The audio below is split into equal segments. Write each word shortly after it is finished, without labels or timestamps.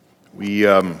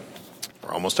We're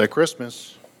almost at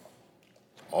Christmas.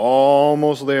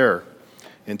 Almost there.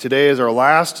 And today is our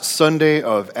last Sunday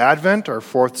of Advent, our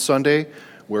fourth Sunday,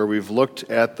 where we've looked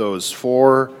at those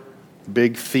four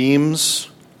big themes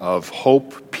of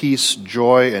hope, peace,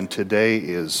 joy, and today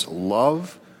is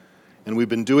love. And we've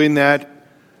been doing that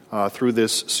through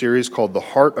this series called The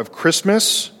Heart of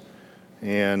Christmas.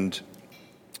 And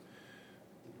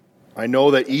I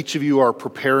know that each of you are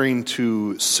preparing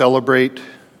to celebrate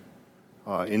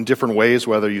in different ways,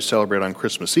 whether you celebrate on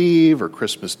Christmas Eve or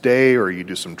Christmas Day or you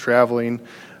do some traveling.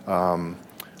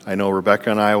 I know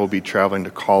Rebecca and I will be traveling to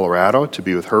Colorado to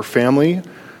be with her family.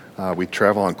 We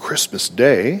travel on Christmas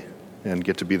Day and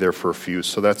get to be there for a few,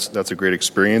 so that's a great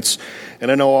experience.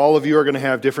 And I know all of you are going to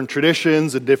have different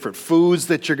traditions and different foods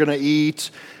that you're going to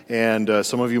eat, and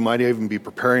some of you might even be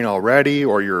preparing already,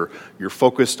 or you're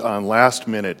focused on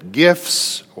last-minute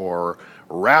gifts or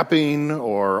wrapping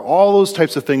or all those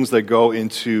types of things that go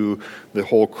into the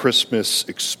whole Christmas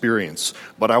experience.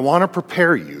 But I want to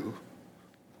prepare you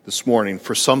this morning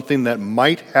for something that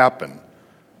might happen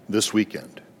this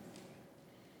weekend.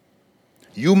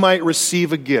 You might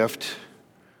receive a gift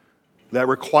that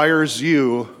requires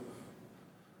you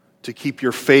to keep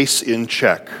your face in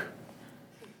check.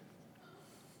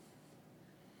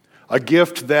 A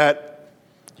gift that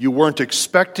you weren't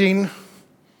expecting,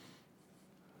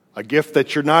 a gift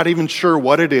that you're not even sure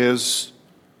what it is,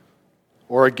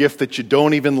 or a gift that you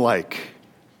don't even like.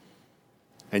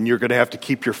 And you're going to have to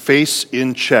keep your face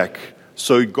in check.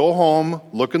 So you go home,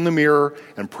 look in the mirror,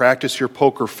 and practice your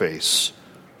poker face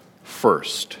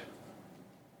first.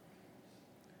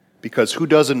 Because who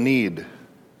doesn't need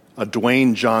a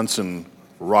Dwayne Johnson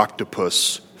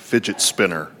Rocktopus fidget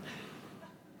spinner?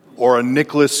 Or a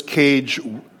Nicolas Cage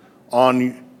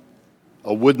on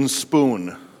a wooden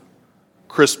spoon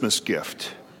Christmas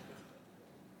gift?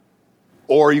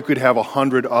 Or you could have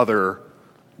 100 other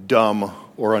dumb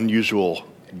or unusual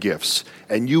gifts.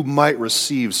 And you might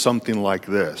receive something like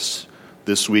this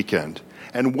weekend.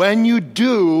 And when you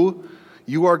do,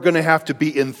 you are going to have to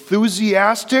be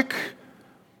enthusiastic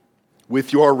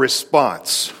with your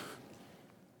response.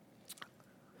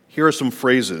 Here are some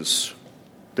phrases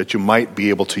that you might be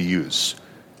able to use.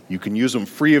 You can use them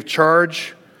free of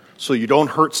charge so you don't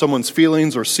hurt someone's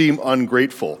feelings or seem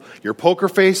ungrateful. Your poker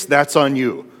face, that's on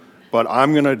you. But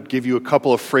I'm going to give you a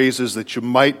couple of phrases that you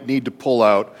might need to pull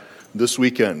out this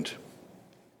weekend.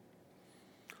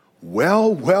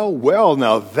 Well,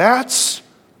 now that's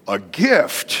a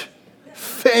gift.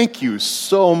 Thank you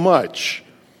so much.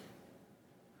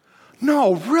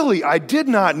 No, really, I did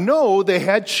not know they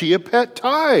had Chia Pet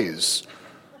ties.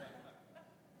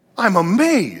 I'm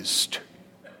amazed.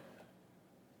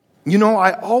 You know,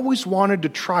 I always wanted to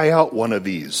try out one of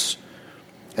these.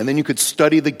 And then you could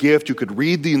study the gift, you could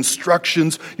read the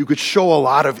instructions, you could show a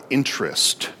lot of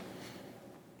interest.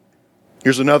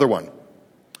 Here's another one.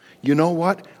 You know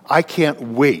what? I can't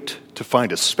wait to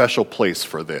find a special place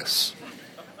for this.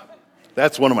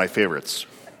 That's one of my favorites.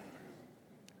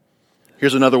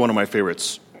 Here's another one of my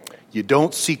favorites. You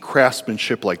don't see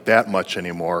craftsmanship like that much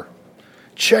anymore.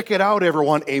 Check it out,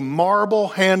 everyone. A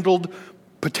marble-handled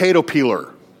potato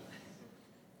peeler.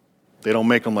 They don't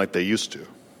make them like they used to.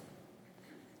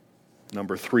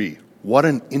 Number 3, what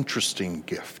an interesting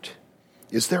gift.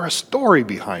 Is there a story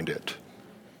behind it?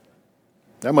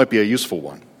 That might be a useful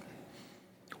one.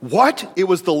 What? It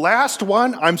was the last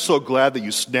one? I'm so glad that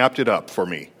you snapped it up for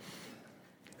me.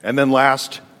 And then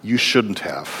last, you shouldn't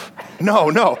have.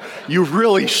 No, you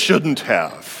really shouldn't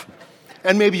have.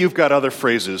 And maybe you've got other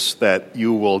phrases that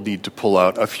you will need to pull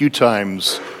out a few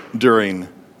times during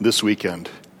this weekend.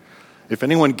 If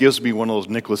anyone gives me one of those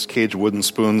Nicolas Cage wooden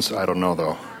spoons, I don't know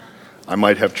though. I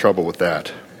might have trouble with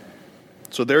that.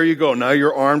 So there you go. Now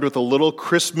you're armed with a little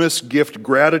Christmas gift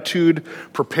gratitude,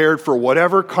 prepared for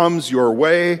whatever comes your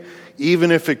way,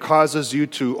 even if it causes you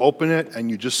to open it and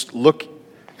you just look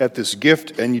at this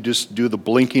gift and you just do the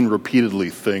blinking repeatedly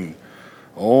thing.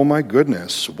 Oh my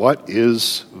goodness, what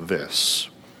is this?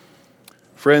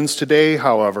 Friends, today,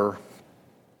 however,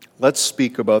 let's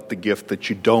speak about the gift that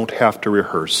you don't have to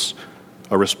rehearse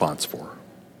a response for.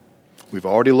 We've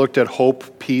already looked at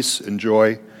hope, peace, and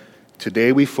joy.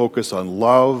 Today we focus on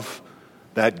love,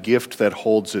 that gift that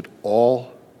holds it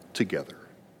all together.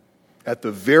 At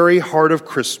the very heart of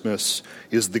Christmas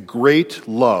is the great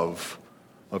love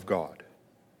of God.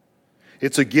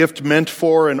 It's a gift meant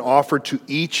for and offered to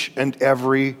each and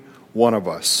every one of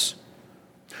us.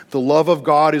 The love of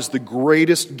God is the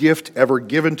greatest gift ever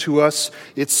given to us.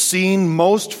 It's seen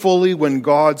most fully when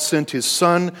God sent His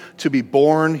Son to be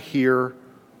born here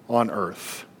on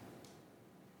earth.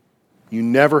 You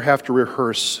never have to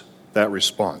rehearse that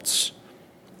response.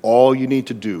 All you need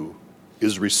to do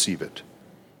is receive it.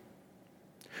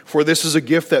 For this is a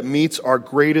gift that meets our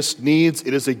greatest needs.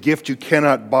 It is a gift you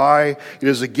cannot buy. It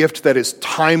is a gift that is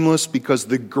timeless because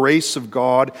the grace of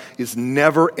God is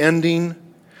never ending.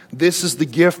 This is the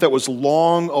gift that was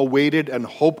long awaited and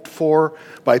hoped for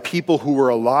by people who were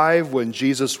alive when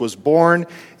Jesus was born,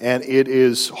 and it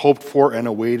is hoped for and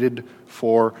awaited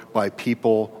for by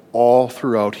people all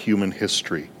throughout human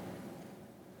history.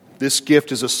 This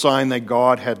gift is a sign that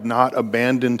God had not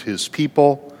abandoned his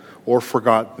people or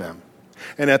forgotten them.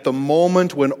 And at the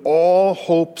moment when all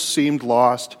hope seemed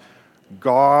lost,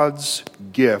 God's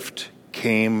gift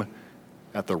came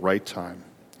at the right time.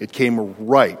 It came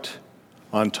right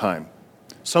on time.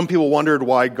 Some people wondered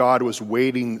why God was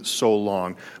waiting so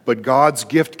long, but God's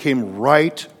gift came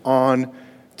right on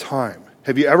time.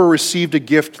 Have you ever received a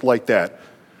gift like that,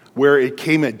 where it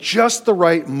came at just the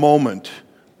right moment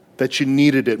that you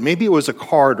needed it? Maybe it was a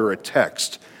card or a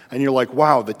text, and you're like,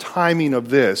 wow, the timing of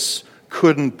this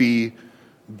couldn't be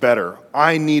better.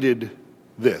 I needed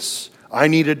this. I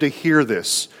needed to hear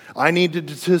this. I needed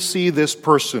to see this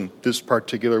person this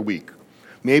particular week.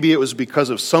 Maybe it was because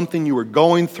of something you were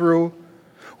going through,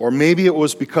 or maybe it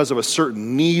was because of a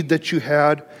certain need that you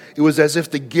had. It was as if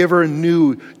the giver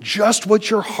knew just what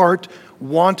your heart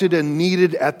wanted and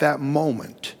needed at that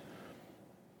moment.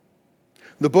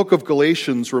 The book of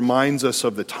Galatians reminds us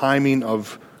of the timing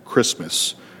of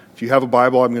Christmas. If you have a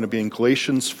Bible, I'm going to be in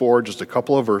Galatians 4, just a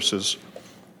couple of verses.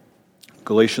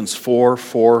 Galatians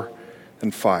 4,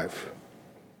 and 5.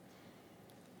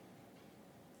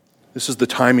 This is the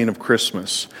timing of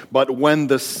Christmas. But when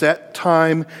the set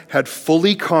time had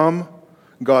fully come,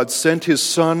 God sent his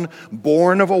Son,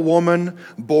 born of a woman,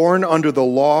 born under the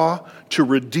law, to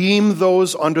redeem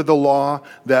those under the law,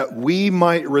 that we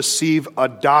might receive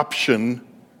adoption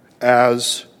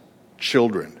as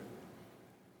children.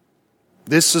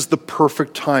 This is the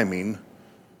perfect timing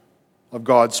of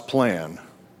God's plan,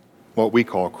 what we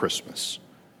call Christmas.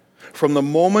 From the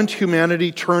moment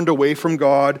humanity turned away from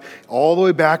God, all the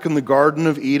way back in the Garden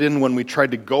of Eden when we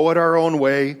tried to go it our own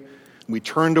way, we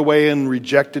turned away and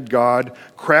rejected God,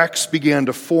 cracks began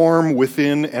to form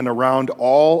within and around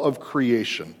all of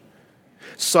creation.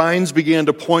 Signs began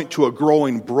to point to a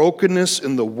growing brokenness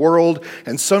in the world,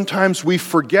 and sometimes we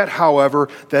forget, however,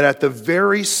 that at the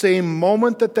very same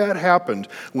moment that happened,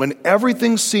 when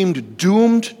everything seemed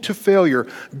doomed to failure,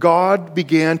 God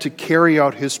began to carry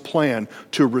out his plan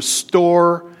to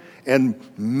restore and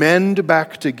mend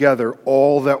back together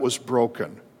all that was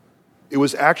broken. It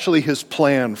was actually his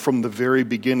plan from the very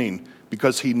beginning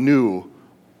because he knew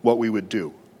what we would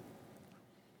do.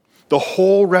 The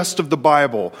whole rest of the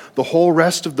Bible, the whole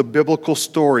rest of the biblical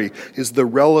story is the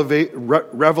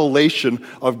revelation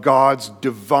of God's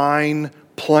divine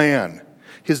plan,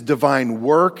 his divine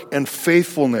work and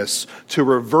faithfulness to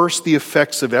reverse the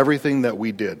effects of everything that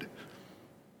we did.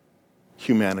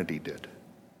 Humanity did.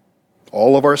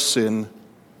 All of our sin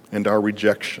and our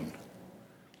rejection.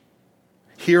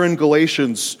 Here in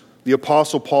Galatians, the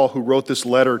Apostle Paul, who wrote this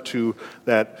letter to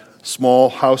that small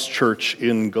house church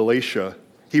in Galatia,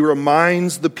 he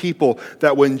reminds the people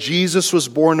that when Jesus was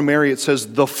born to Mary, it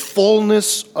says the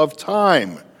fullness of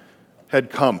time had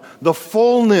come. The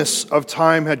fullness of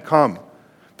time had come.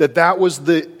 That was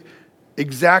the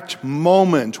exact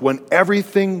moment when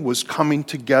everything was coming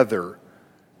together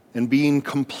and being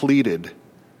completed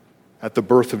at the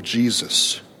birth of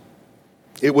Jesus.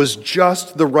 It was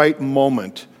just the right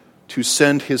moment to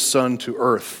send his Son to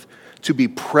earth, to be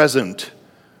present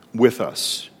with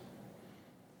us.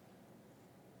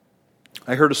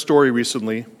 I heard a story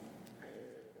recently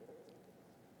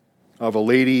of a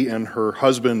lady and her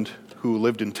husband who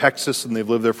lived in Texas, and they've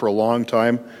lived there for a long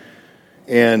time.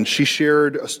 And she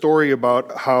shared a story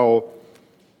about how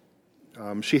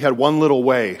she had one little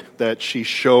way that she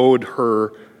showed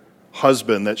her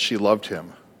husband that she loved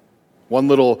him. One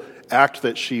little act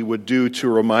that she would do to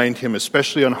remind him,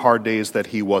 especially on hard days, that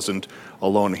he wasn't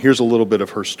alone. Here's a little bit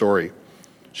of her story.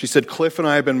 She said, Cliff and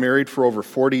I have been married for over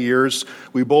 40 years.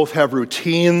 We both have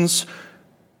routines.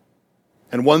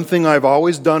 And one thing I've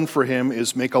always done for him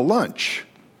is make a lunch.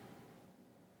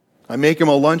 I make him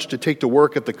a lunch to take to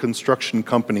work at the construction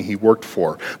company he worked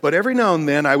for. But every now and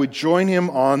then I would join him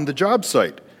on the job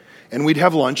site, and we'd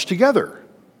have lunch together.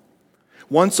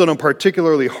 Once on a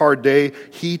particularly hard day,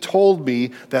 he told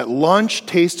me that lunch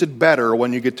tasted better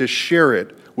when you get to share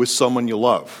it with someone you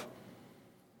love.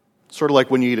 Sort of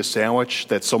like when you eat a sandwich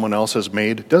that someone else has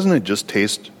made. Doesn't it just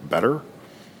taste better?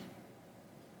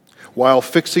 While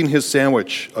fixing his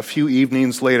sandwich a few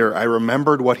evenings later, I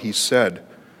remembered what he said.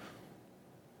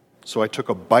 So I took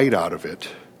a bite out of it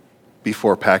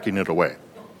before packing it away.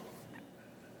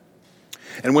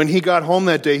 And when he got home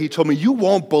that day, he told me, "You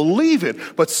won't believe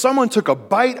it, but someone took a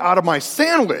bite out of my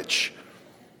sandwich."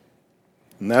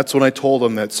 And that's when I told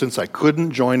him that since I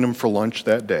couldn't join him for lunch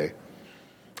that day,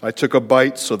 I took a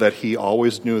bite so that he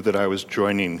always knew that I was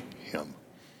joining him.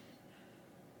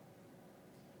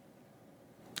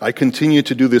 I continue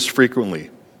to do this frequently,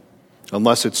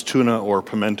 unless it's tuna or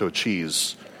pimento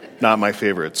cheese, not my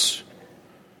favorites.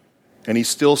 And he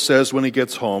still says when he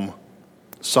gets home,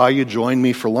 "Saw you join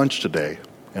me for lunch today,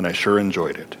 and I sure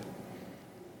enjoyed it."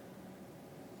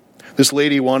 This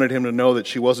lady wanted him to know that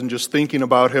she wasn't just thinking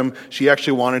about him, she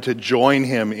actually wanted to join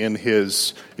him in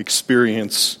his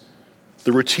experience,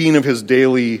 the routine of his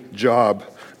daily job.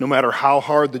 No matter how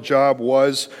hard the job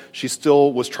was, she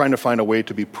still was trying to find a way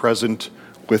to be present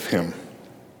with him.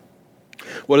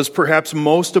 What is perhaps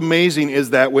most amazing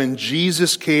is that when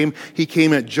Jesus came, he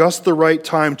came at just the right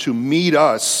time to meet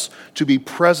us, to be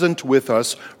present with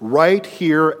us right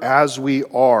here as we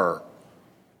are,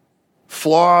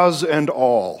 flaws and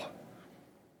all.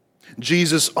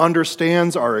 Jesus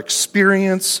understands our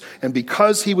experience, and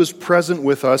because he was present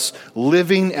with us,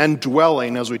 living and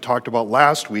dwelling, as we talked about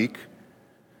last week,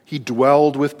 he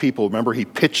dwelled with people. Remember, he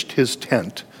pitched his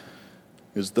tent,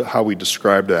 is how we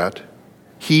describe that.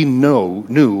 He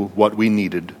knew what we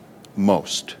needed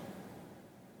most: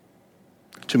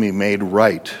 to be made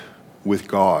right with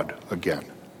God again.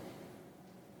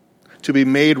 To be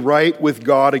made right with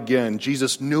God again.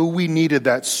 Jesus knew we needed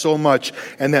that so much,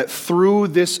 and that through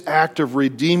this act of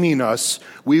redeeming us,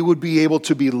 we would be able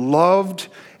to be loved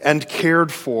and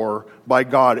cared for by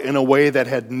God in a way that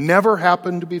had never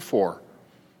happened before.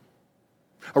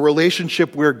 A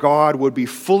relationship where God would be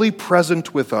fully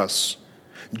present with us,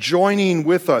 joining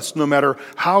with us no matter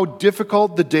how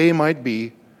difficult the day might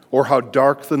be or how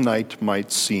dark the night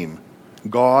might seem.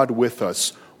 God with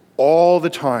us all the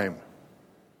time.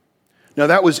 Now,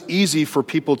 that was easy for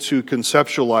people to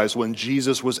conceptualize when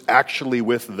Jesus was actually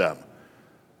with them.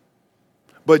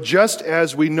 But just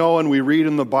as we know and we read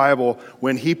in the Bible,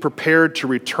 when he prepared to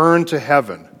return to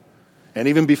heaven, and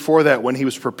even before that, when he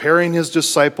was preparing his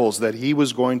disciples that he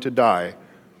was going to die,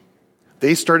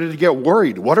 they started to get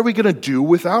worried. What are we going to do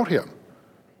without him?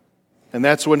 And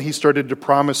that's when he started to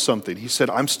promise something. He said,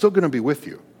 "I'm still going to be with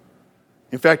you.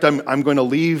 In fact, I'm going to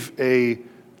leave a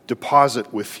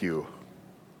deposit with you,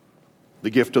 the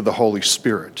gift of the Holy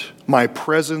Spirit. My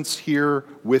presence here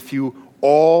with you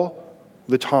all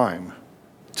the time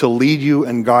to lead you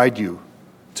and guide you,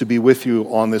 to be with you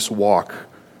on this walk,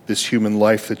 this human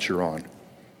life that you're on.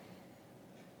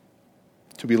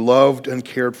 To be loved and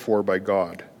cared for by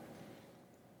God."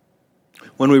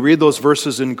 When we read those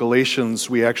verses in Galatians,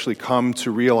 we actually come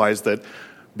to realize that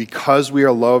because we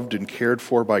are loved and cared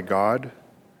for by God,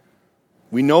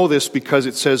 we know this because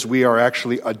it says we are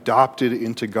actually adopted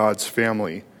into God's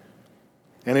family.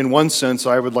 And in one sense,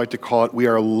 I would like to call it, we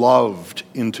are loved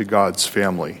into God's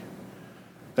family.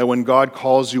 That when God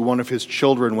calls you one of his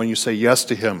children, when you say yes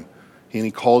to him, and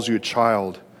he calls you a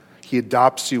child, he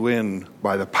adopts you in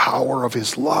by the power of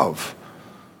his love.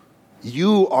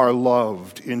 You are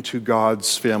loved into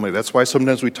God's family. That's why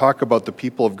sometimes we talk about the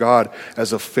people of God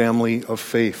as a family of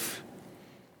faith.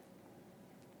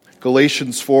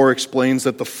 Galatians 4 explains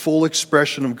that the full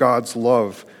expression of God's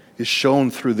love is shown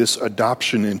through this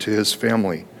adoption into his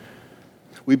family.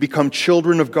 We become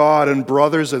children of God and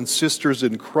brothers and sisters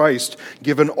in Christ,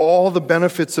 given all the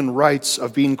benefits and rights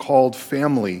of being called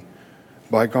family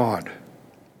by God.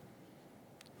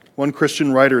 One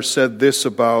Christian writer said this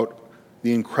about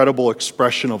the incredible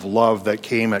expression of love that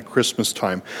came at Christmas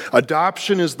time.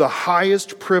 Adoption is the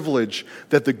highest privilege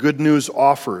that the good news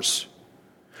offers.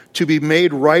 To be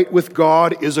made right with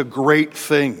God is a great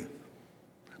thing,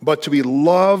 but to be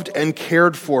loved and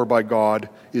cared for by God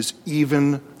is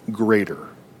even greater.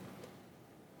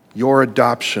 Your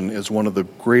adoption is one of the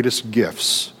greatest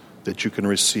gifts that you can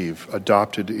receive,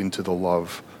 adopted into the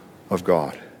love of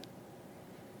God.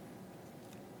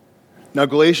 Now,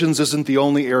 Galatians isn't the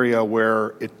only area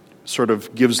where it sort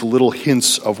of gives little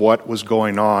hints of what was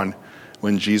going on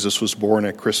when Jesus was born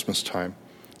at Christmas time.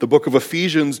 The book of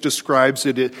Ephesians describes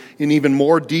it in even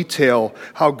more detail,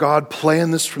 how God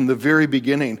planned this from the very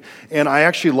beginning. And I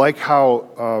actually like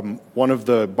how one of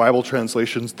the Bible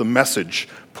translations, the Message,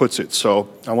 puts it. So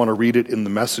I want to read it in the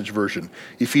Message version.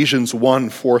 Ephesians 1,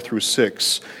 4 through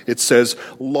 6. It says,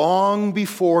 "Long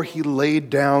before he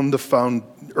laid down the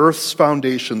earth's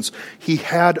foundations, he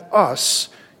had us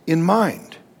in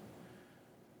mind.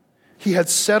 He had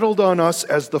settled on us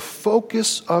as the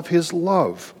focus of his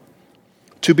love,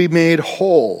 to be made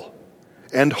whole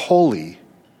and holy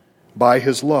by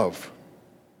his love.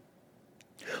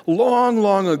 Long,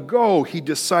 long ago, he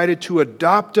decided to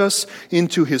adopt us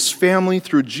into his family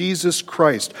through Jesus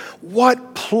Christ.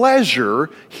 What pleasure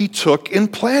he took in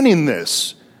planning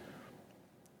this.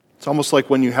 It's almost like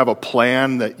when you have a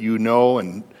plan that you know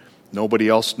and nobody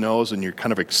else knows, and you're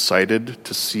kind of excited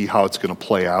to see how it's going to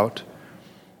play out.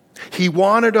 He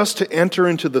wanted us to enter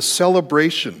into the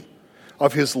celebration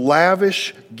of his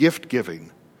lavish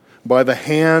gift-giving by the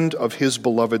hand of his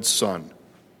beloved Son.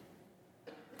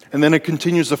 And then it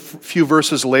continues a few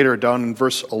verses later, down in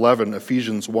verse 11,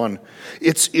 Ephesians 1.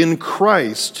 It's in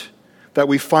Christ that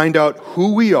we find out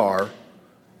who we are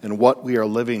and what we are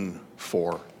living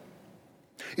for.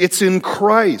 It's in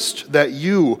Christ that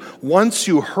you, once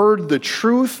you heard the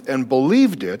truth and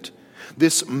believed it,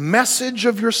 this message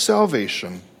of your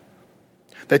salvation,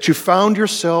 that you found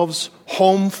yourselves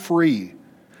home free,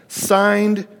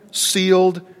 signed,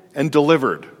 sealed, and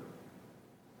delivered.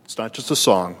 It's not just a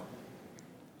song,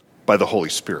 by the Holy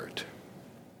Spirit.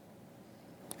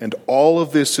 And all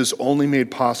of this is only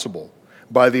made possible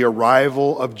by the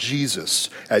arrival of Jesus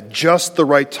at just the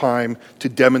right time to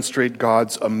demonstrate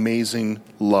God's amazing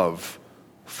love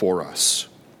for us.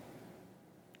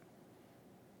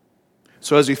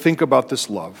 So as you think about this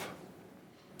love,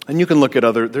 and you can look at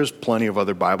there's plenty of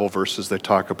other Bible verses that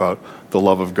talk about the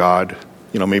love of God.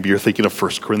 You know, maybe you're thinking of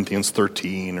 1 Corinthians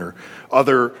 13 or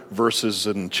other verses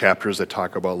and chapters that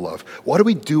talk about love. What do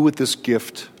we do with this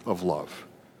gift of love?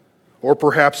 Or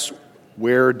perhaps,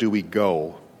 where do we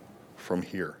go from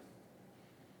here?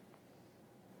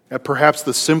 At perhaps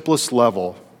the simplest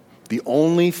level, the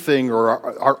only thing or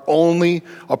our only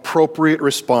appropriate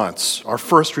response, our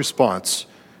first response,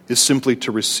 is simply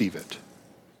to receive it.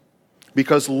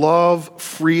 Because love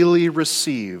freely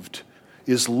received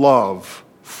is love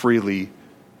freely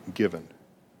given.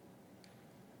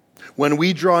 When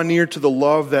we draw near to the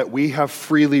love that we have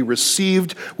freely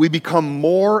received, we become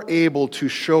more able to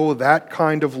show that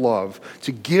kind of love,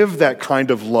 to give that kind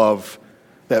of love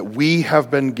that we have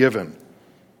been given.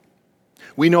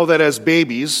 We know that as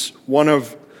babies,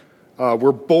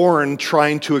 we're born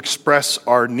trying to express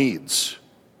our needs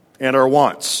and our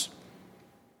wants.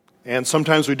 And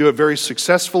sometimes we do it very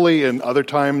successfully, and other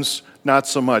times not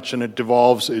so much, and it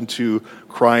devolves into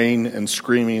crying and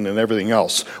screaming and everything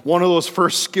else. One of those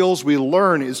first skills we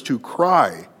learn is to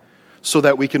cry so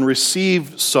that we can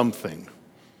receive something.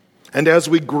 And as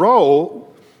we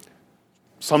grow,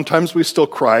 sometimes we still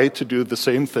cry to do the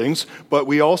same things, but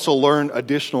we also learn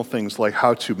additional things like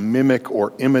how to mimic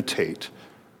or imitate.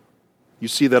 You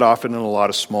see that often in a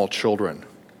lot of small children.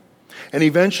 And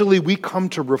eventually we come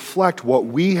to reflect what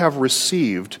we have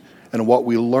received and what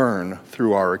we learn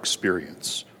through our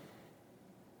experience.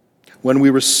 When we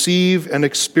receive and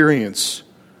experience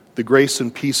the grace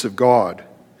and peace of God,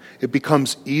 it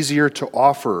becomes easier to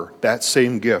offer that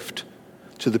same gift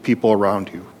to the people around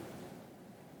you.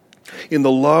 In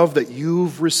the love that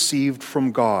you've received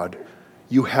from God,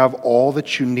 you have all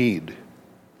that you need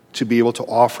to be able to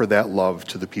offer that love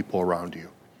to the people around you,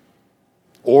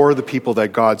 or the people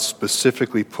that God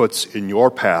specifically puts in your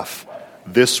path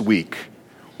this week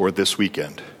or this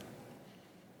weekend.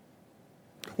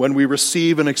 When we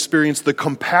receive and experience the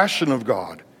compassion of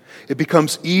God, it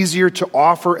becomes easier to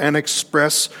offer and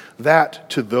express that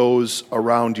to those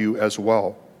around you as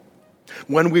well.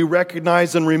 When we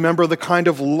recognize and remember the kind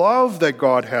of love that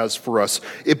God has for us,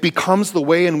 it becomes the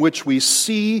way in which we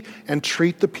see and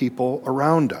treat the people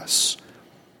around us.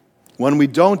 When we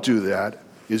don't do that,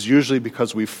 is usually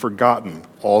because we've forgotten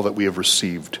all that we have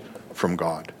received from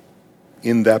God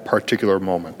in that particular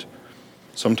moment.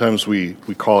 Sometimes we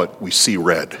call it, we see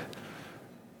red,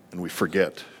 and we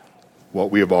forget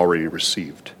what we have already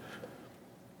received.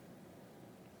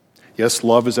 Yes,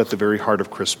 love is at the very heart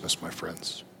of Christmas, my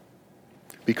friends,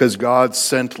 because God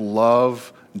sent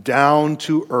love down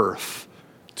to earth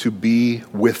to be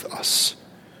with us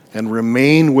and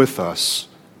remain with us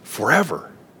forever.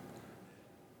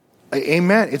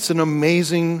 Amen. It's an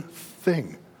amazing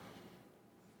thing.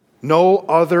 No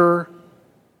other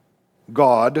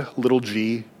God, little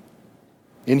g,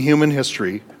 in human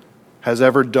history has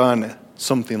ever done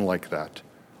something like that.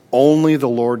 Only the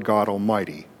Lord God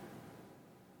Almighty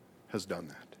has done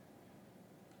that.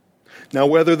 Now,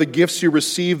 whether the gifts you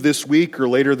receive this week or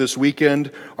later this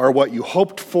weekend are what you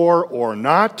hoped for or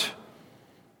not,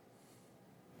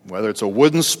 whether it's a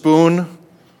wooden spoon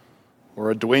or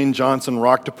a Dwayne Johnson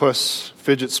Rocktopus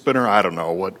fidget spinner, I don't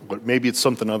know, what maybe it's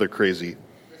something other crazy.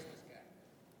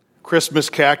 Christmas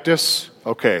cactus,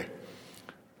 okay.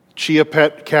 Chia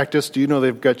pet cactus, do you know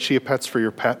they've got chia pets for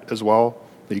your pet as well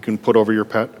that you can put over your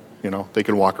pet? You know, they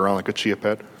can walk around like a chia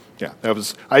pet. Yeah,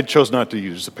 I chose not to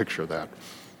use a picture of that.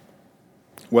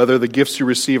 whether the gifts you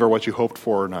receive are what you hoped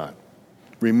for or not.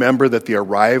 Remember that the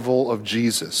arrival of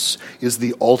Jesus is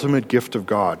the ultimate gift of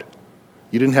God.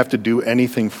 You didn't have to do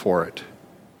anything for it.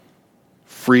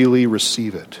 Freely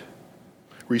receive it.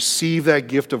 Receive that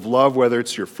gift of love, whether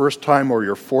it's your first time or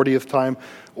your 40th time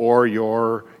or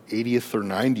your 80th or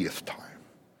 90th time.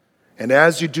 And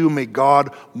as you do, may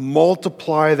God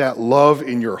multiply that love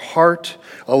in your heart,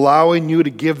 allowing you to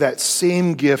give that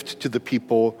same gift to the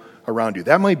people around you.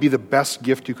 That might be the best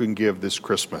gift you can give this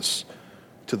Christmas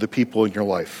to the people in your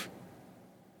life.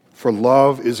 For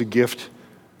love is a gift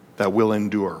that will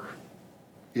endure.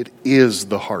 It is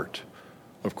the heart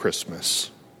of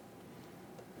Christmas.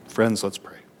 Friends, let's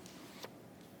pray.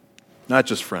 Not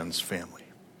just friends, family.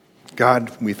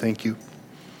 God, we thank you.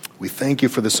 We thank you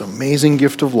for this amazing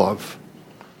gift of love,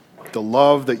 the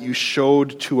love that you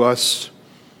showed to us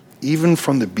even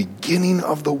from the beginning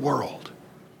of the world.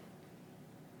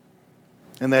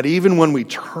 And that even when we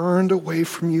turned away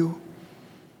from you,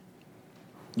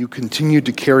 you continued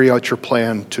to carry out your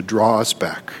plan to draw us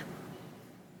back.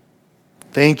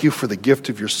 Thank you for the gift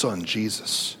of your Son,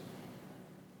 Jesus.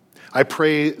 I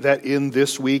pray that in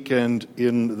this week and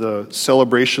in the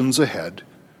celebrations ahead,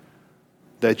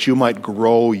 that you might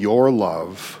grow your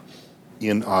love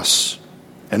in us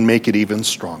and make it even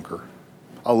stronger,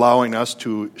 allowing us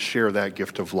to share that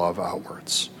gift of love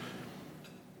outwards.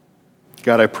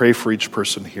 God, I pray for each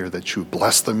person here that you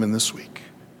bless them in this week.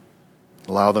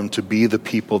 Allow them to be the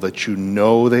people that you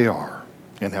know they are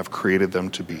and have created them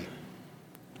to be.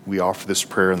 We offer this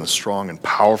prayer in the strong and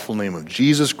powerful name of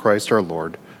Jesus Christ our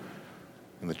Lord.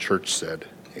 And the church said,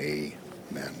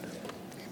 Amen.